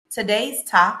Today's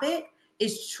topic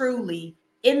is truly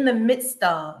in the midst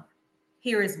of,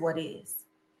 here is what is.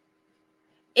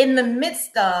 In the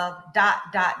midst of,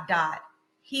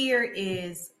 here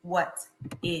is what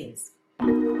is.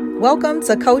 Welcome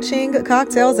to Coaching,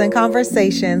 Cocktails, and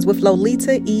Conversations with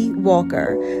Lolita E.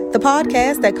 Walker, the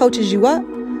podcast that coaches you up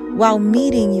while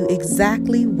meeting you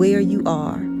exactly where you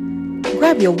are.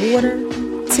 Grab your water,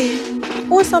 tea,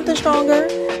 or something stronger,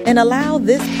 and allow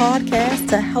this podcast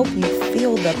to help you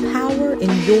feel the power in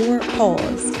your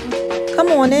pause. Come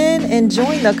on in and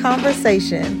join the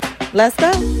conversation. Let's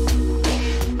go.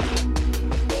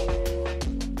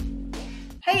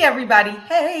 Hey everybody,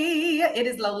 hey, it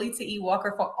is Lolita E.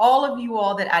 Walker. For all of you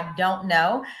all that I don't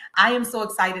know, I am so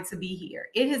excited to be here.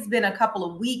 It has been a couple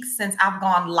of weeks since I've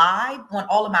gone live on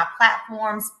all of my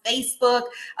platforms, Facebook,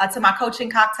 to my Coaching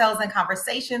Cocktails and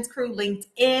Conversations crew,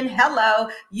 LinkedIn, hello,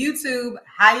 YouTube,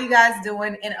 how you guys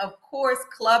doing? And of course,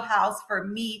 Clubhouse for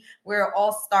me, where it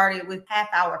all started with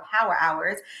half-hour power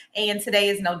hours, and today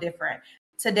is no different.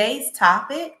 Today's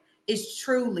topic is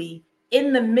truly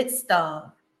in the midst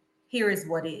of, here is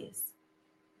what is.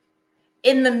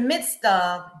 In the midst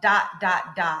of,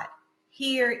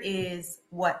 here is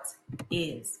what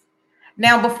is.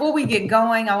 Now, before we get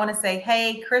going, I want to say,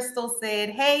 hey, Crystal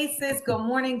said, hey, sis, good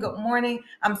morning, good morning.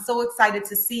 I'm so excited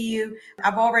to see you.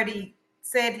 I've already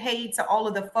said hey to all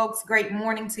of the folks. Great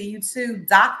morning to you too,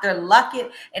 Dr.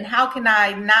 Luckett. And how can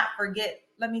I not forget,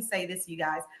 let me say this, you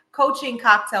guys, Coaching,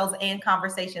 Cocktails, and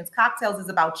Conversations. Cocktails is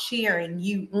about cheering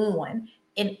you on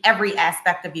in every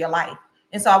aspect of your life.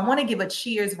 And so I want to give a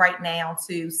cheers right now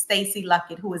to Stacy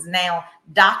Luckett, who is now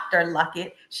Dr.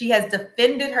 Luckett. She has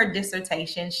defended her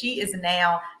dissertation. She is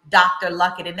now Dr.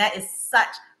 Luckett. And that is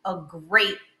such a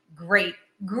great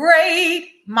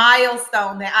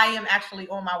milestone that I am actually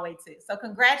on my way to. So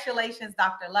congratulations,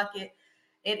 Dr. Luckett.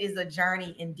 It is a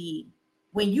journey indeed.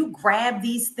 When you grab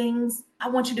these things, I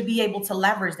want you to be able to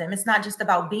leverage them. It's not just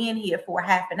about being here for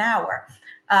half an hour.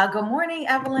 Good morning,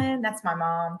 Evelyn. That's my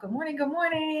mom. Good morning. Good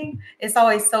morning. It's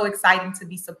always so exciting to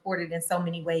be supported in so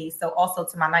many ways. So also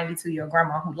to my 92-year-old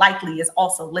grandma, who likely is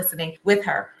also listening with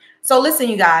her. So listen,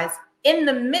 you guys, in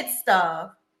the midst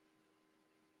of,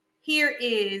 here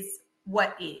is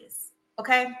what is,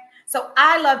 okay? So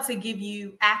I love to give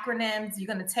you acronyms.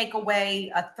 You're going to take away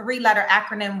a 3-letter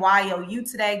acronym, YOU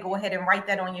today. Go ahead and write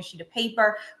that on your sheet of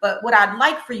paper. But what I'd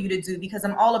like for you to do, because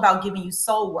I'm all about giving you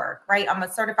soul work, right? I'm a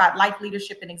certified life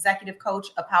leadership and executive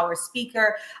coach, a power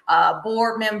speaker, a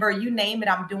board member, you name it,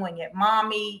 I'm doing it.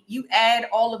 Mommy, you add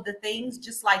all of the things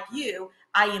just like you,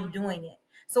 I am doing it.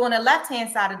 So on the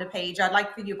left-hand side of the page, I'd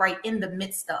like for you to write in the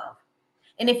midst of.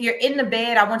 And if you're in the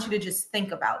bed, I want you to just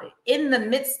think about it. In the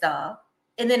midst of.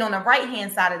 And then on the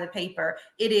right-hand side of the paper,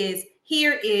 it is,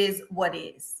 here is what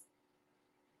is.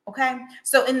 Okay?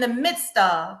 So in the midst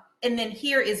of, and then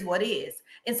here is what is.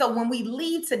 And so when we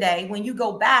leave today, when you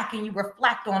go back and you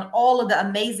reflect on all of the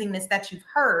amazingness that you've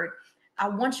heard, I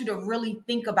want you to really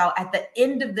think about at the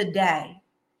end of the day,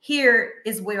 here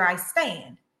is where I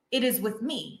stand. It is with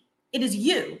me. It is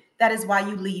you. That is why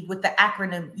you lead with the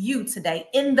acronym you today.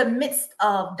 In the midst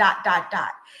of ...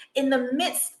 In the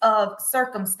midst of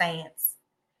circumstance,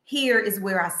 here is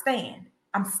where I stand.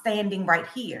 I'm standing right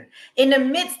here. In the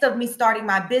midst of me starting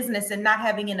my business and not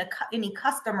having any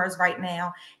customers right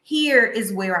now, here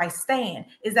is where I stand,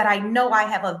 is that I know I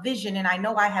have a vision and I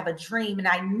know I have a dream and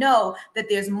I know that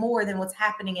there's more than what's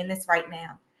happening in this right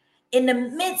now. In the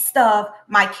midst of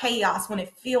my chaos, when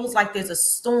it feels like there's a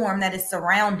storm that is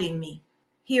surrounding me,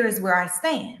 here is where I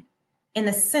stand, in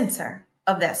the center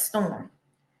of that storm.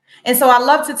 And so I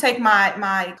love to take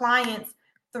my clients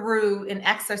through an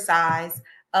exercise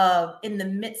of in the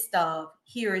midst of,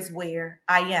 here is where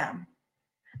I am.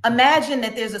 Imagine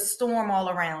that there's a storm all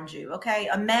around you, okay?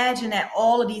 Imagine that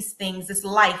all of these things, this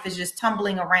life is just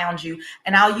tumbling around you.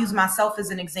 And I'll use myself as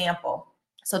an example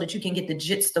so that you can get the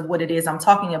gist of what it is I'm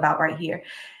talking about right here.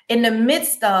 In the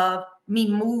midst of me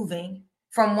moving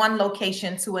from one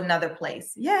location to another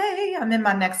place. Yay, I'm in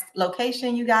my next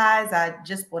location, you guys. I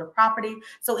just bought a property.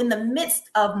 So in the midst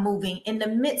of moving, in the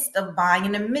midst of buying,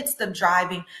 in the midst of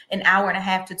driving an hour and a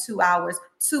half to 2 hours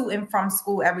to and from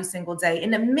school every single day,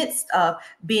 in the midst of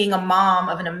being a mom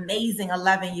of an amazing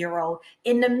 11-year-old,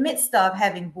 in the midst of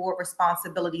having board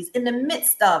responsibilities, in the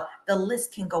midst of, the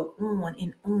list can go on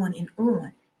and on and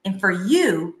on. And for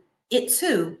you, it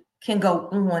too can go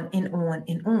on and on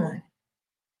and on.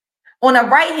 On the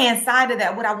right-hand side of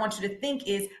that, what I want you to think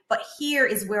is, but here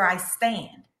is where I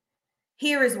stand.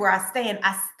 Here is where I stand.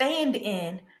 I stand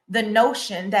in the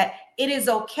notion that it is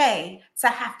okay to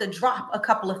have to drop a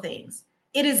couple of things.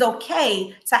 It is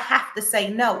okay to have to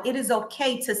say no. It is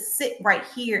okay to sit right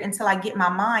here until I get my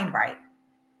mind right.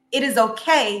 It is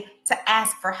okay to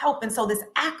ask for help. And so this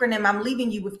acronym I'm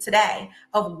leaving you with today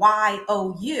of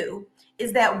YOU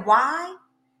is that why,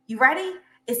 you ready?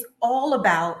 It's all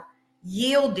about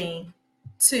yielding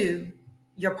to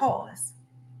your pause.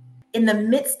 In the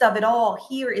midst of it all,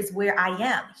 here is where I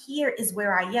am. Here is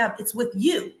where I am. It's with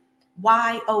you.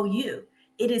 YOU.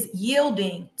 It is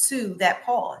yielding to that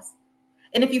pause.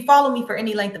 And if you follow me for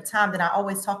any length of time, then I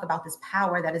always talk about this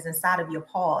power that is inside of your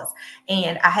pause.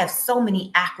 And I have so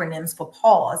many acronyms for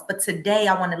pause, but today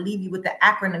I want to leave you with the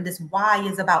acronym. This Y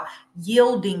is about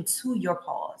yielding to your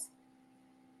pause,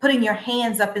 putting your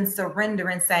hands up in surrender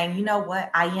and saying, you know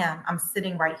what, I'm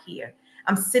sitting right here.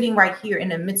 I'm sitting right here in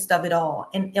the midst of it all.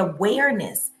 And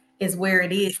awareness is where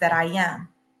it is that I am.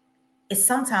 It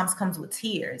sometimes comes with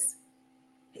tears.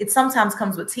 It sometimes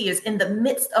comes with tears. In the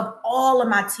midst of all of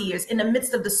my tears, in the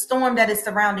midst of the storm that is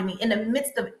surrounding me, in the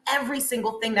midst of every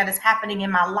single thing that is happening in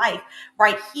my life,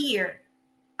 right here,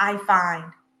 I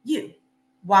find you.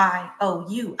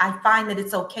 YOU. I find that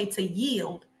it's okay to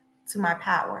yield to my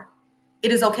power.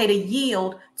 It is okay to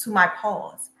yield to my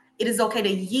pause. It is okay to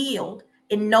yield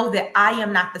and know that I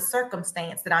am not the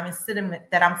circumstance that I'm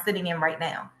sitting in right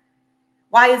now.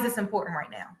 Why is this important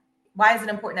right now? Why is it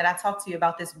important that I talk to you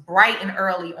about this bright and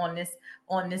early on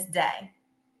this day?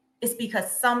 It's because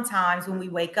sometimes when we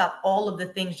wake up, all of the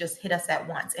things just hit us at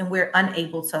once and we're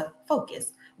unable to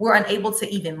focus. We're unable to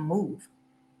even move.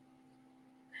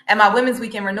 At my Women's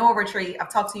Weekend Renewal Retreat,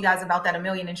 I've talked to you guys about that a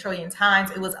million and trillion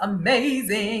times. It was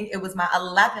amazing. It was my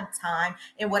 11th time.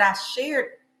 And what I shared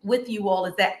with you all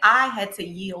is that I had to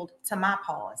yield to my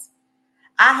pause.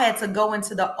 I had to go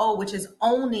into the O, which is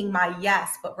owning my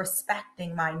yes, but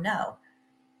respecting my no.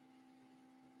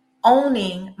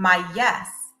 Owning my yes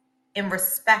and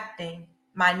respecting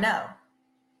my no.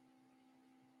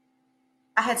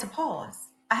 I had to pause.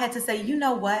 I had to say, you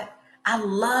know what? I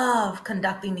love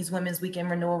conducting these Women's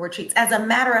Weekend Renewal Retreats. As a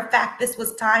matter of fact, this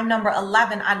was time number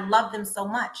 11. I love them so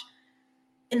much.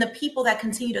 And the people that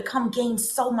continue to come gain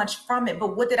so much from it.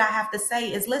 But what did I have to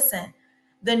say is, listen,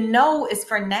 the no is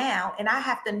for now, and I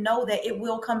have to know that it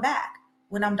will come back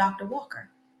when I'm Dr. Walker.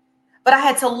 But I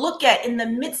had to look at, in the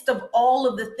midst of all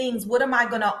of the things, what am I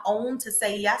going to own to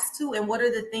say yes to? And what are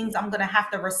the things I'm going to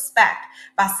have to respect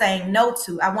by saying no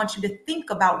to? I want you to think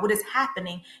about what is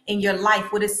happening in your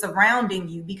life, what is surrounding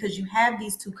you, because you have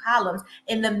these two columns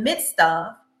in the midst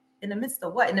of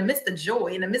what? In the midst of joy,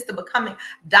 in the midst of becoming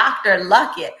Dr.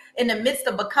 Luckett, in the midst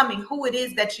of becoming who it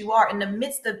is that you are, in the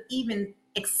midst of even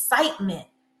excitement.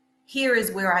 Here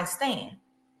is where I stand.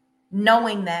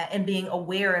 Knowing that and being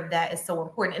aware of that is so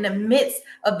important. In the midst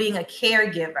of being a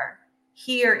caregiver,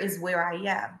 here is where I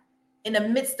am. In the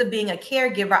midst of being a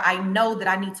caregiver, I know that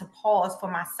I need to pause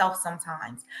for myself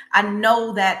sometimes. I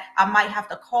know that I might have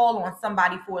to call on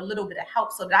somebody for a little bit of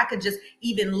help so that I could just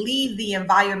even leave the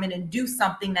environment and do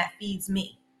something that feeds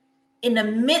me. In the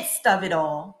midst of it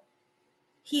all,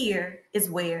 here is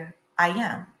where I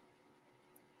am.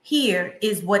 Here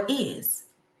is what is.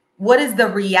 What is the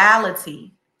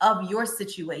reality of your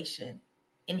situation?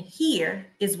 And here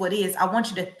is what is. I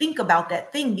want you to think about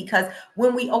that thing, because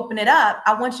when we open it up,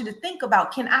 I want you to think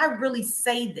about, can I really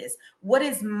say this? What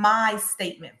is my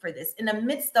statement for this? In the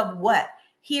midst of what?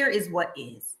 Here is what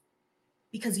is.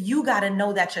 Because you got to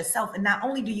know that yourself. And not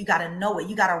only do you got to know it,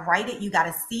 you got to write it, you got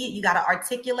to see it, you got to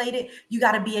articulate it, you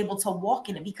got to be able to walk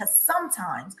in it. Because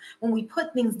sometimes when we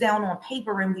put things down on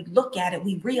paper and we look at it,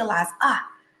 we realize, I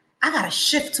got to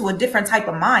shift to a different type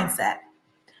of mindset.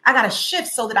 I got to shift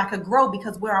so that I could grow,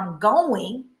 because where I'm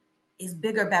going is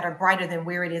bigger, better, brighter than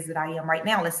where it is that I am right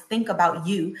now. Let's think about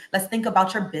you. Let's think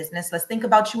about your business. Let's think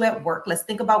about you at work. Let's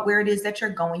think about where it is that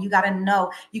you're going. You got to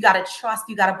know, you got to trust,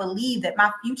 you got to believe that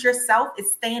my future self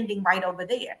is standing right over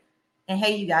there. And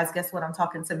hey, you guys, guess what? I'm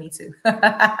talking to me too.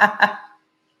 I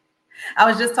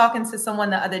was just talking to someone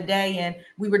the other day, and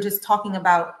we were just talking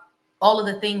about all of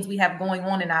the things we have going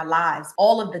on in our lives,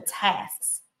 all of the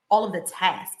tasks.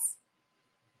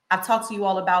 I've talked to you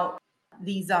all about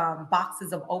these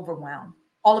boxes of overwhelm,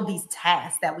 all of these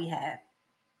tasks that we have.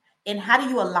 And how do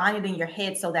you align it in your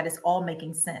head so that it's all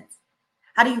making sense?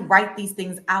 How do you write these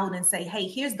things out and say, hey,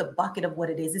 here's the bucket of what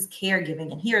it is. It's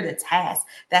caregiving. And here are the tasks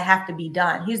that have to be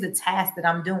done. Here's the task that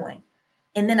I'm doing.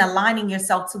 And then aligning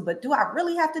yourself to, but do I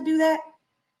really have to do that?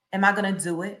 Am I going to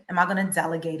do it? Am I going to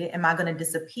delegate it? Am I going to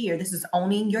disappear? This is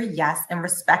owning your yes and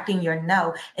respecting your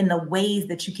no in the ways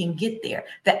that you can get there,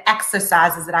 the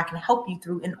exercises that I can help you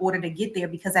through in order to get there.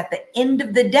 Because at the end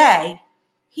of the day,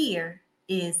 here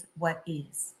is what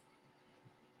is.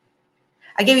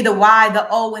 I gave you the Y, the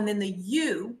O, and then the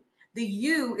U. The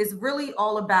U is really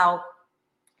all about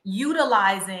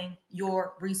utilizing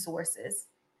your resources.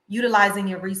 Utilizing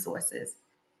your resources.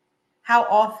 How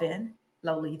often,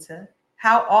 Lolita,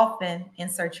 how often,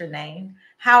 insert your name,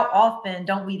 how often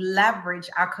don't we leverage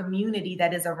our community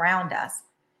that is around us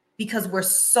because we're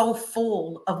so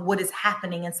full of what is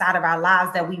happening inside of our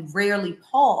lives that we rarely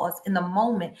pause in the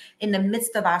moment, in the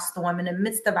midst of our storm, in the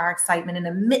midst of our excitement, in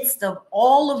the midst of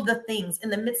all of the things, in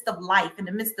the midst of life, in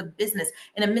the midst of business,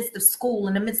 in the midst of school,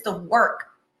 in the midst of work,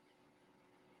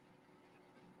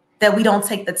 that we don't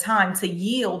take the time to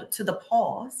yield to the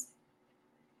pause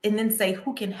and then say,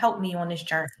 who can help me on this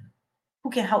journey?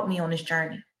 Who can help me on this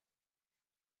journey?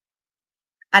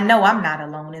 I know I'm not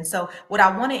alone. And so, what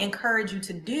I want to encourage you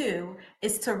to do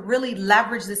is to really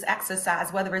leverage this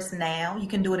exercise, whether it's now, you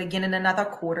can do it again in another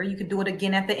quarter, you can do it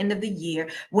again at the end of the year.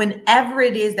 Whenever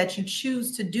it is that you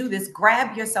choose to do this,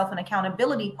 grab yourself an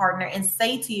accountability partner and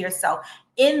say to yourself,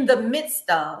 in the midst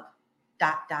of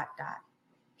dot, dot, dot,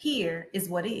 here is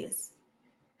what is.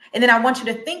 And then I want you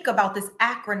to think about this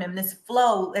acronym, this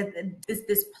flow,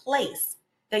 this place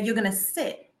that you're going to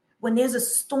sit. When there's a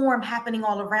storm happening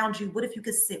all around you, what if you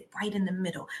could sit right in the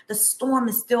middle? The storm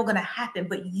is still going to happen,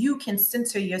 but you can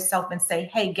center yourself and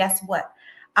say, hey, guess what?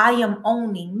 I am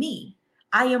owning me.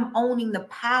 I am owning the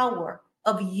power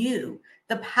of you,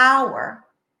 the power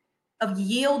of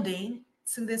yielding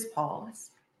to this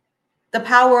pause, the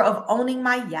power of owning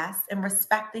my yes and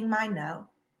respecting my no,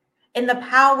 and the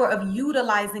power of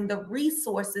utilizing the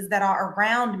resources that are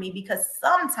around me, because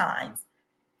sometimes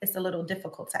it's a little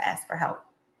difficult to ask for help.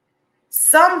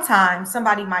 Sometimes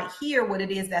somebody might hear what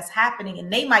it is that's happening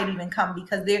and they might even come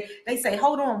because they say,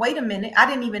 hold on, wait a minute. I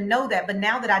didn't even know that. But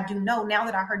now that I do know, now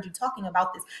that I heard you talking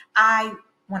about this, I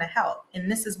want to help.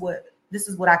 And this is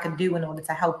what I can do in order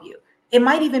to help you. It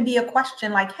might even be a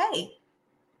question like, hey,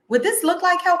 would this look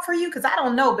like help for you? Because I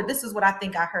don't know, but this is what I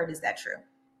think I heard. Is that true?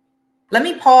 Let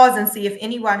me pause and see if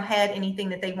anyone had anything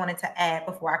that they wanted to add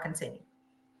before I continue.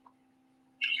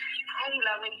 Hey,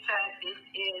 Lolita, this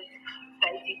is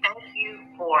Stacey. Thank you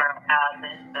for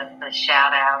the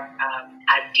shout out.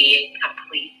 I did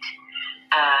complete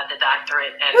the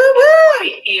doctorate and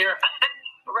right here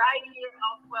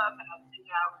on Clubhouse.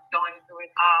 Going through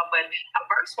it all. But I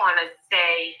first want to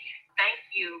say thank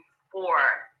you for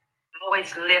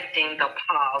always lifting the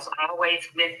pause, always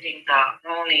lifting the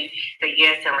owning the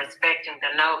yes and respecting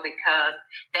the no, because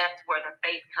that's where the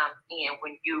faith comes in.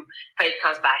 When faith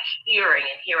comes by hearing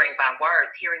and hearing by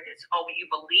words, hearing this over, you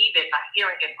believe it by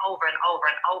hearing it over and over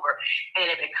and over, and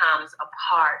it becomes a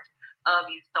part of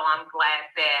you. So I'm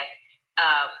glad that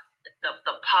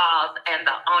the pause and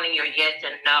the owning your yes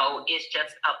and no is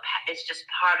just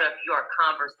part of your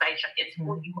conversation. It's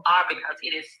who you are, because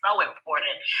it is so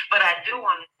important. But I do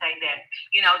want to say that,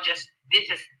 this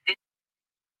is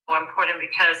so important,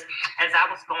 because as I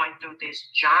was going through this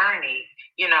journey,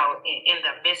 in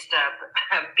the midst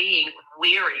of being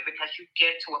weary, because you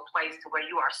get to a place to where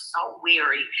you are so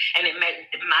weary, and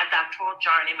my doctoral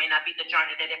journey may not be the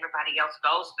journey that everybody else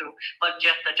goes through, but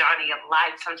just the journey of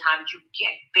life. Sometimes you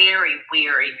get very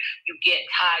weary, you get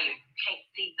tired, you can't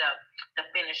see the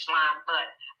finish line. But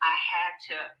I had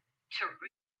to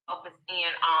focus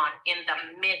in the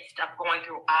midst of going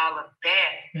through all of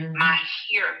that. Mm-hmm. My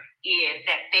here is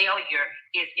that failure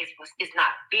is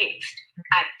not fixed.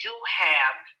 I do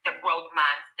have the growth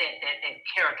mindset that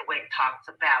Character Wick talks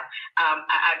about.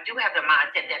 I do have the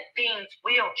mindset that things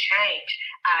will change.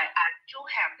 I do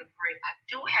have the grit. I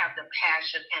do have the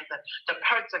passion and the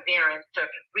perseverance to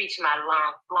reach my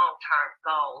long-term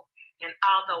goals. And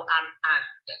although I'm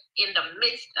in the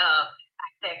midst of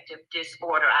affective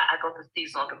disorder, I go through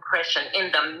seasonal depression,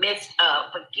 in the midst of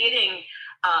forgetting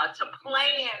to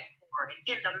plan for it,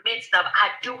 in the midst of,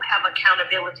 I do have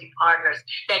accountability partners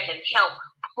that can help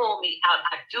pull me out.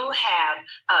 I do have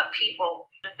people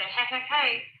that say,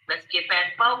 hey, let's get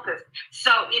back focused.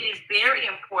 So it is very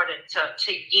important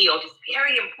to yield. It's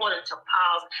very important to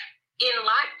pause in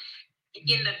life,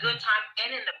 in the good time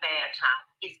and in the bad time.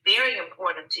 It's very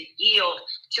important to yield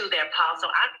to their pause. So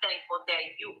I'm thankful that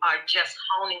you are just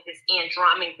honing this in,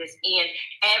 drumming this in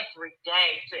every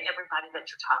day to everybody that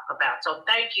you talk about. So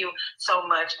thank you so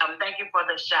much. Thank you for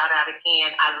the shout out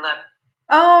again. I love you.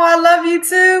 Oh, I love you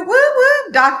too. Woo,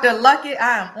 woo. Dr. Luckett,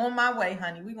 I am on my way,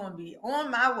 honey. We're going to be on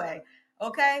my way.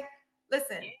 Okay?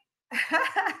 Listen,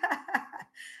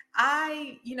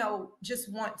 I,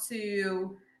 just want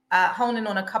to hone in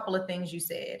on a couple of things you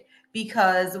said,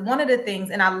 because one of the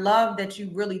things, and I love that you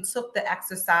really took the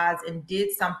exercise and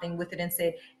did something with it and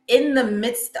said, in the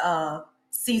midst of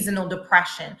seasonal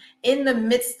depression, in the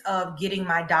midst of getting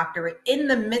my doctorate, in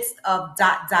the midst of ...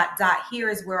 Here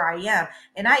is where I am.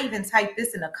 And I even typed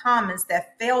this in the comments,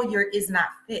 that failure is not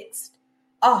fixed.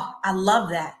 Oh, I love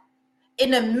that.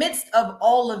 In the midst of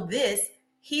all of this,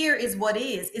 here is what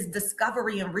is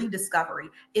discovery and rediscovery,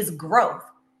 is growth,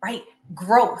 right?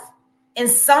 Growth. And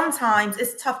sometimes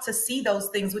it's tough to see those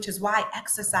things, which is why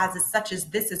exercises such as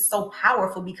this is so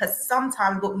powerful, because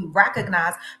sometimes what we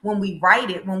recognize when we write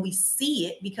it, when we see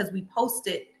it, because we post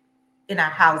it in our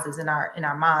houses, in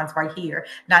our minds right here,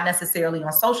 not necessarily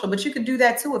on social, but you could do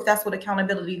that too if that's what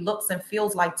accountability looks and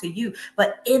feels like to you.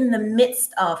 But in the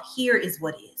midst of, here is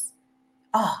what is.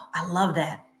 Oh, I love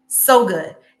that. So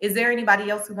good. Is there anybody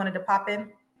else who wanted to pop in?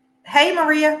 Hey,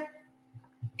 Maria.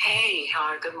 Hey,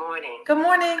 good morning. Good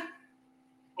morning.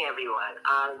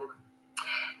 Everyone.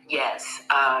 Yes,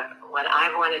 what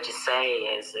I wanted to say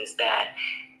is that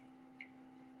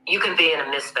you can be in the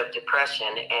midst of depression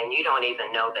and you don't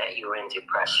even know that you're in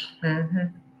depression. Mm-hmm.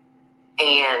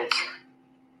 And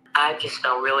I just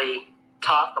don't really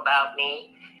talk about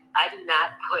me. I do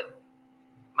not put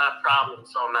my problems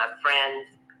on my friends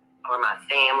or my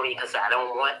family because I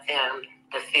don't want them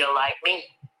to feel like me.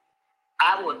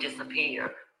 I will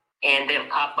disappear and then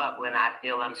pop up when I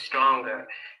feel I'm stronger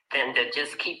than to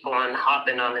just keep on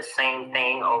hopping on the same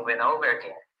thing over and over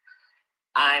again.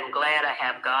 I'm glad I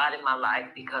have God in my life,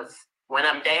 because when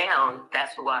I'm down,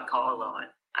 that's who I call on.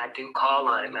 I do call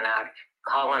on him, and I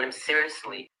call on him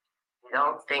seriously. You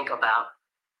don't think about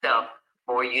stuff,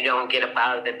 or you don't get up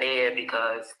out of the bed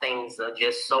because things are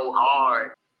just so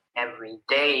hard every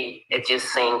day. It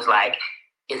just seems like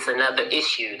it's another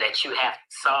issue that you have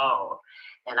to solve.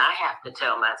 And I have to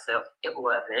tell myself, if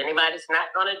anybody's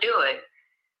not going to do it,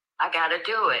 I got to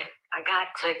do it. I got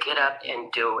to get up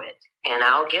and do it. And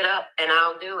I'll get up and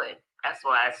I'll do it. That's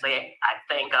why I say I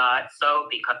thank God so,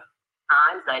 because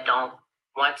times I don't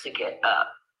want to get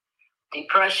up.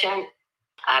 Depression,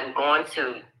 I'm going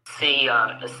to see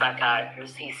a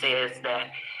psychiatrist. He says that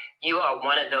you are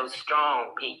one of those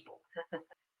strong people.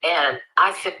 And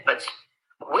I said, but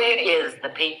where is the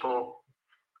people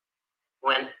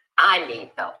when I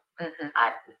need help? Mm-hmm.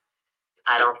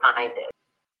 I don't find it.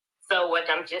 So what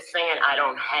I'm just saying, I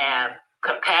don't have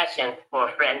compassion for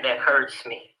a friend that hurts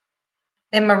me.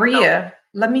 And Maria,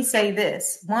 let me say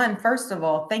this. One, first of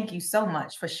all, thank you so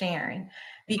much for sharing,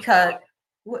 because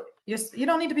you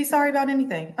don't need to be sorry about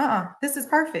anything. This is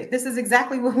perfect. This is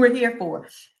exactly what we're here for.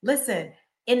 Listen,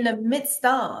 in the midst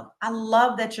of, I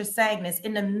love that you're saying this,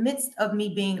 in the midst of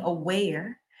me being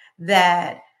aware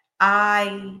that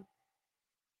I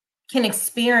can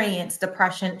experience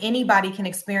depression, anybody can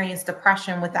experience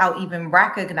depression without even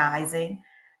recognizing.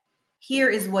 Here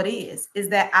is what is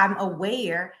that I'm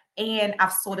aware and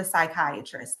I've sought a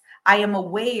psychiatrist. I am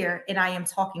aware and I am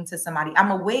talking to somebody.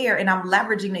 I'm aware and I'm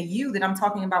leveraging the you that I'm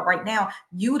talking about right now,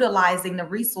 utilizing the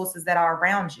resources that are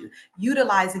around you,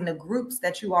 utilizing the groups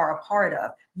that you are a part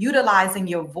of, utilizing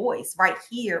your voice right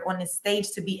here on this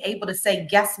stage to be able to say,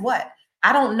 guess what?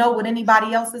 I don't know what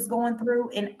anybody else is going through,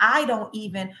 and I don't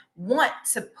even want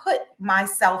to put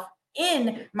myself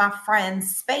in my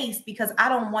friend's space because I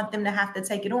don't want them to have to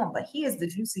take it on. But here's the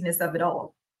juiciness of it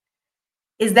all,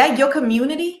 is that your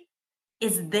community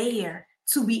is there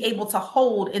to be able to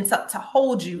hold and to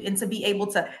hold you and to be able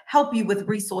to help you with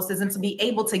resources and to be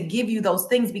able to give you those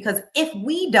things. Because if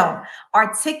we don't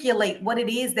articulate what it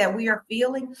is that we are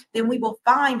feeling, then we will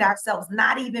find ourselves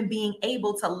not even being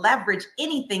able to leverage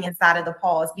anything inside of the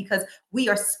pause, because we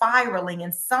are spiraling.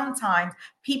 And sometimes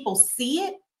people see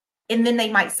it and then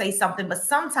they might say something, but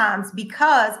sometimes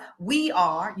because we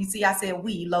are, you see, I said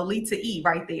we, Lolita E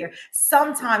right there.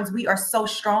 Sometimes we are so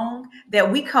strong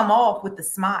that we come off with the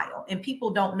smile and people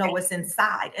don't know what's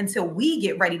inside until we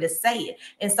get ready to say it.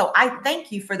 And so I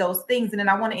thank you for those things. And then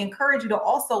I want to encourage you to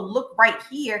also look right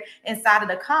here inside of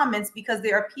the comments, because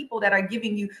there are people that are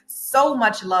giving you so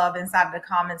much love inside of the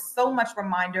comments, so much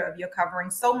reminder of your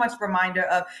covering, so much reminder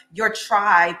of your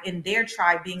tribe and their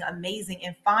tribe being amazing,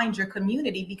 and find your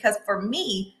community. Because for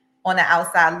me, on the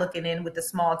outside looking in with the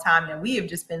small time that we have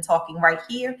just been talking right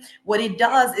here, what it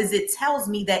does is it tells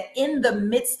me that in the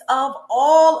midst of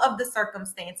all of the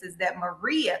circumstances that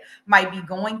Maria might be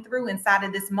going through inside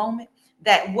of this moment,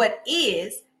 that what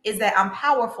is that I'm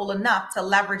powerful enough to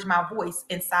leverage my voice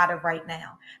inside of right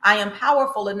now. I am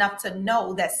powerful enough to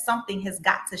know that something has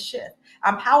got to shift.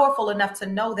 I'm powerful enough to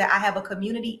know that I have a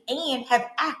community and have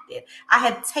acted. I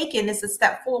have taken this a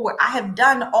step forward. I have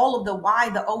done all of the why,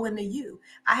 the O, and the U.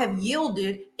 I have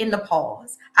yielded in the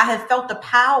pause. I have felt the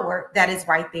power that is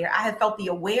right there. I have felt the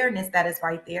awareness that is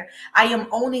right there. I am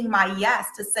owning my yes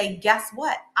to say, guess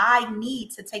what? I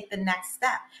need to take the next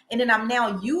step. And then I'm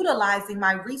now utilizing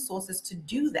my resources to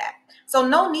do that. So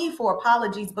no need for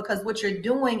apologies, because what you're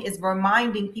doing is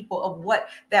reminding people of what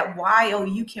that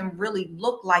YOU can really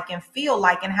look like and feel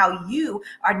like, and how you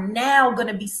are now going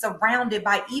to be surrounded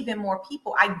by even more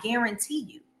people. I guarantee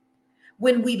you.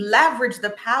 When we leverage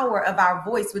the power of our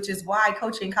voice, which is why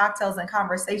Coaching Cocktails and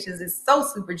Conversations is so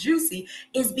super juicy,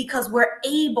 is because we're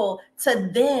able to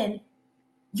then,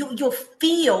 you'll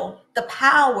feel the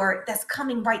power that's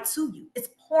coming right to you. It's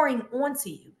pouring onto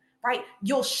you, right?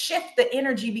 You'll shift the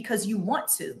energy because you want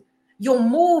to. You'll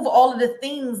move all of the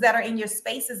things that are in your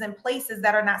spaces and places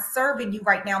that are not serving you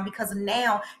right now, because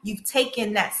now you've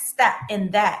taken that step,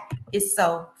 and that is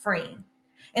so freeing.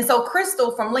 And so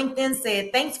Crystal from LinkedIn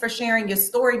said, thanks for sharing your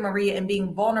story, Maria, and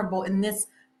being vulnerable in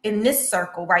this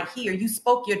circle right here. You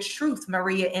spoke your truth,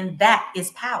 Maria, and that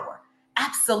is power.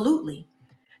 Absolutely.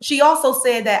 She also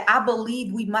said that I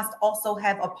believe we must also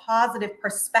have a positive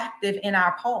perspective in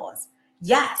our pause.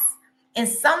 Yes. And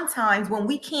sometimes when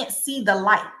we can't see the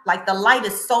light, like the light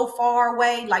is so far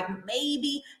away, like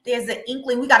maybe there's an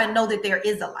inkling, we got to know that there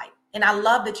is a light. And I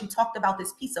love that you talked about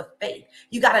this piece of faith.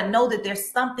 You got to know that there's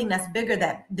something that's bigger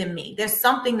than me. There's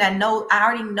something that I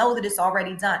already know that it's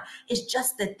already done. It's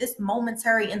just that this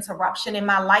momentary interruption in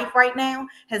my life right now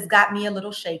has got me a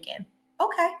little shaken.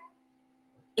 Okay.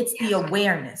 It's the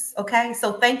awareness. Okay.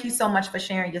 So thank you so much for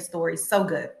sharing your story. So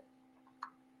good.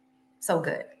 So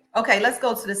good. Okay. Let's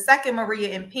go to the second Maria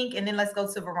in pink, and then let's go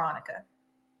to Veronica.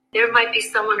 There might be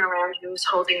someone around you who's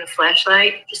holding a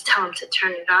flashlight. Just tell them to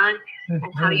turn it on. Mm-hmm.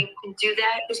 And how you can do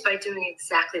that is by doing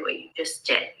exactly what you just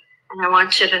did. And I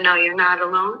want you to know you're not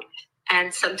alone.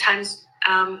 And sometimes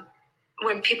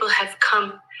when people have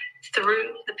come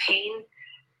through the pain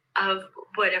of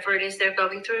whatever it is they're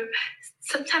going through,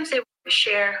 sometimes they want to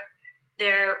share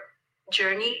their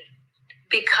journey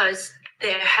because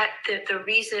the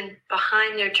reason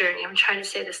behind their journey. I'm trying to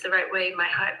say this the right way. My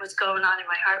heart, what's going on in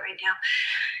my heart right now.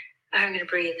 I'm going to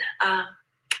breathe.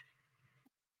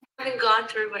 Having gone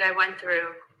through what I went through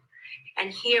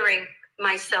and hearing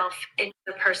myself in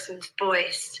the person's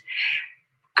voice,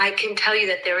 I can tell you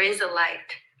that there is a light.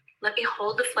 Let me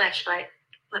hold the flashlight.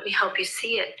 Let me help you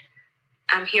see it.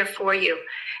 I'm here for you.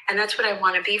 And that's what I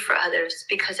want to be for others,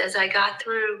 because as I got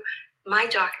through my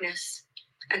darkness,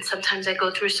 and sometimes I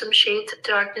go through some shades of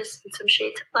darkness and some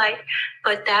shades of light,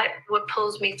 but what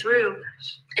pulls me through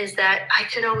is that I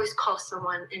can always call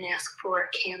someone and ask for a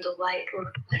candlelight or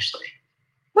a flashlight.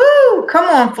 Woo! Come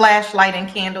on, flashlight and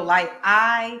candlelight.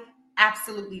 I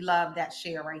absolutely love that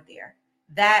share right there.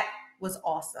 That was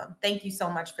awesome. Thank you so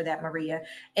much for that, Maria.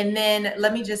 And then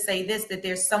let me just say this, that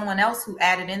there's someone else who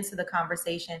added into the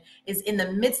conversation, is in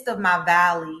the midst of my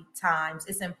valley times,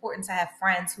 it's important to have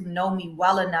friends who know me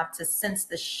well enough to sense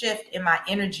the shift in my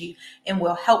energy and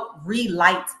will help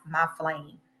relight my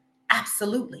flame.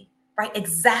 Absolutely. Right?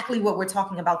 Exactly what we're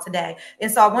talking about today.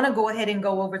 And so I want to go ahead and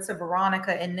go over to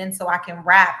Veronica, and then so I can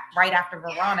wrap right after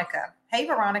Veronica. Hey,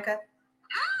 Veronica.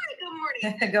 Hi, good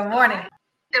morning. Good morning.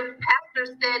 The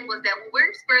pastor said was that when we're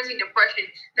experiencing depression,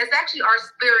 that's actually our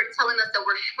spirit telling us that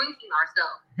we're shrinking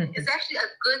ourselves. It's actually a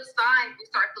good sign we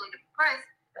start feeling depressed,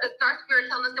 because our spirit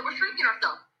telling us that we're shrinking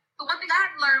ourselves. So one thing I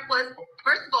had learned was,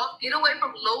 first of all, get away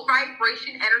from low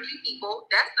vibration energy people.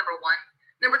 That's number one.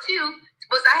 Number two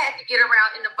was I had to get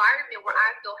around an environment where I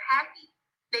feel happy.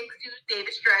 Thanks to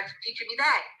David Stratton teaching me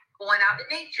that. Going out in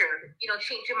nature,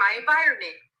 changing my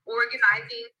environment,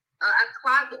 organizing a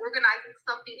closet, organizing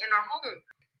something in our home.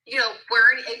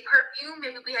 Wearing a perfume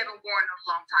maybe we haven't worn in a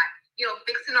long time.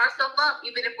 Fixing ourselves up,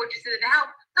 even if we're just in the house.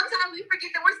 Sometimes we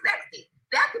forget that we're sexy.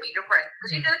 That could be depressed,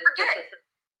 because you didn't forget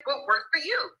what works for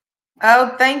you.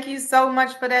 Oh, thank you so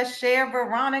much for that share,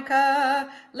 Veronica.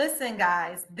 Listen,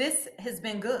 guys, this has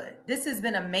been good. This has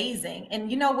been amazing. And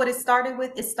you know what it started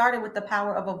with? It started with the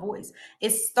power of a voice.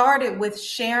 It started with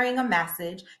sharing a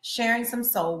message, sharing some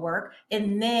soul work,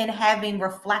 and then having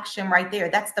reflection right there.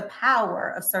 That's the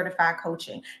power of certified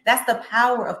coaching. That's the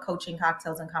power of coaching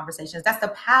cocktails and conversations. That's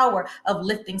the power of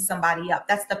lifting somebody up.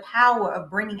 That's the power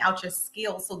of bringing out your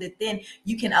skills so that then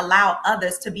you can allow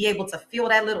others to be able to feel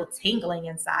that little tingling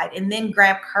inside. And then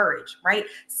grab courage, right?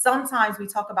 Sometimes we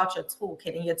talk about your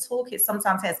toolkit, and your toolkit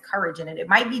sometimes has courage in it. It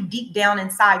might be deep down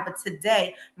inside, but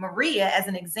today, Maria, as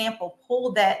an example,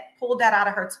 pulled that out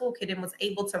of her toolkit and was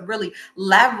able to really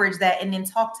leverage that and then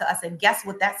talk to us. And guess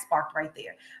what that sparked right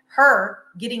there? Her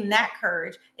getting that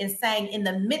courage and saying, in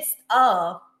the midst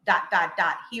of ...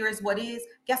 here is what is.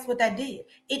 Guess what that did?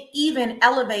 It even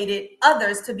elevated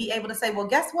others to be able to say, well,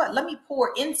 guess what? Let me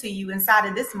pour into you inside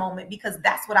of this moment, because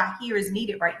that's what I hear is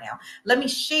needed right now. Let me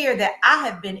share that I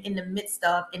have been in the midst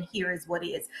of, and here is what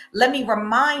is. Let me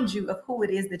remind you of who it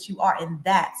is that you are. And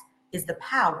that is the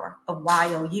power of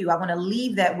YOU. I want to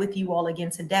leave that with you all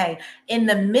again today. In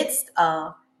the midst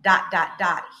of ...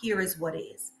 here is what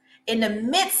is. In the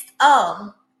midst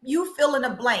of, you fill in a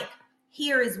blank,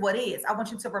 here is what is. I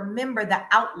want you to remember the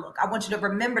outlook. I want you to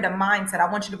remember the mindset. I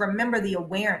want you to remember the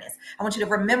awareness. I want you to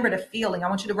remember the feeling. I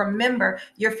want you to remember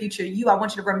your future you. I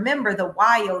want you to remember the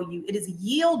YOU. It is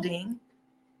yielding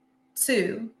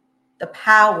to the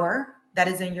power that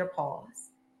is in your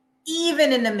pause,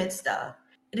 even in the midst of.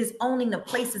 It is owning the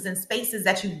places and spaces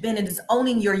that you've been in. It is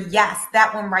owning your yes.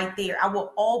 That one right there. I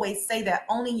will always say that,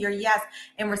 owning your yes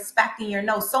and respecting your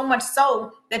no. So much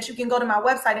so that you can go to my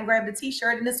website and grab the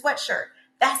t-shirt and the sweatshirt.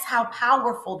 That's how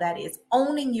powerful that is.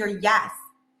 Owning your yes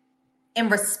and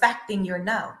respecting your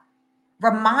no.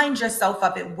 Remind yourself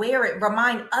of it, wear it,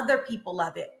 remind other people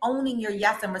of it. Owning your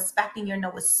yes and respecting your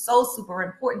no is so super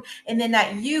important. And then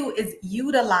that you is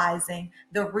utilizing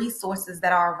the resources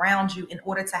that are around you in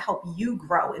order to help you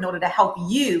grow, in order to help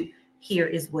you. Here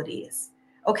is what is.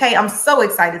 Okay, I'm so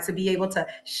excited to be able to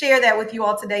share that with you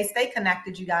all today. Stay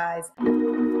connected, you guys.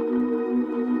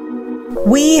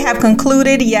 We have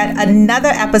concluded yet another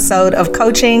episode of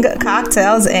Coaching,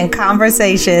 Cocktails, and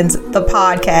Conversations, the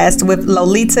podcast with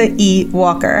Lolita E.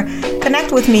 Walker.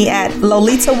 Connect with me at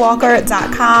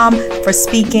lolitawalker.com for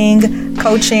speaking,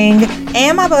 coaching,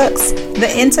 and my books,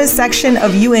 The Intersection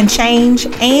of You and Change,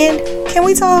 and Can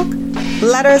We Talk?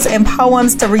 Letters and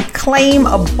poems to reclaim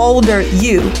a bolder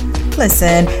you.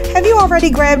 Listen, have you already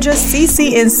grabbed your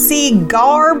CC&C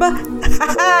garb?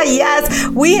 Yes,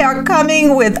 we are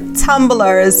coming with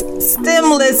tumblers,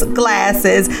 stemless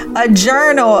glasses, a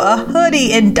journal, a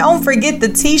hoodie, and don't forget the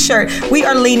t-shirt. We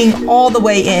are leaning all the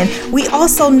way in. We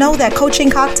also know that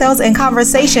Coaching, Cocktails, and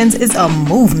Conversations is a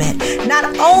movement.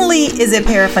 Not only is it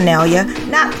paraphernalia,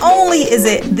 not only is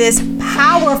it this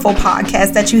powerful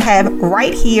podcast that you have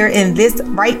right here in this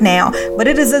right now, but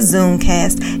it is a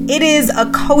Zoomcast. It is a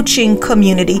coaching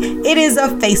community. It is a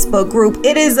Facebook group.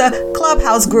 It is a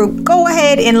Clubhouse group. Go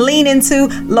ahead and lean into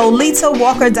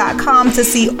lolitawalker.com to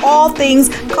see all things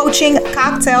coaching,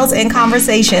 cocktails, and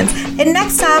conversations. And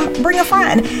next time, bring a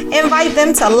friend. Invite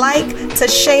them to like, to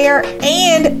share,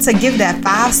 and to give that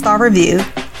 5-star review.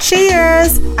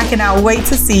 Cheers! I cannot wait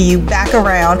to see you back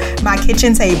around my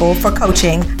kitchen table for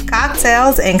Coaching,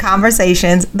 Cocktails, and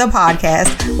Conversations, the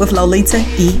podcast with Lolita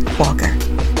E. Walker.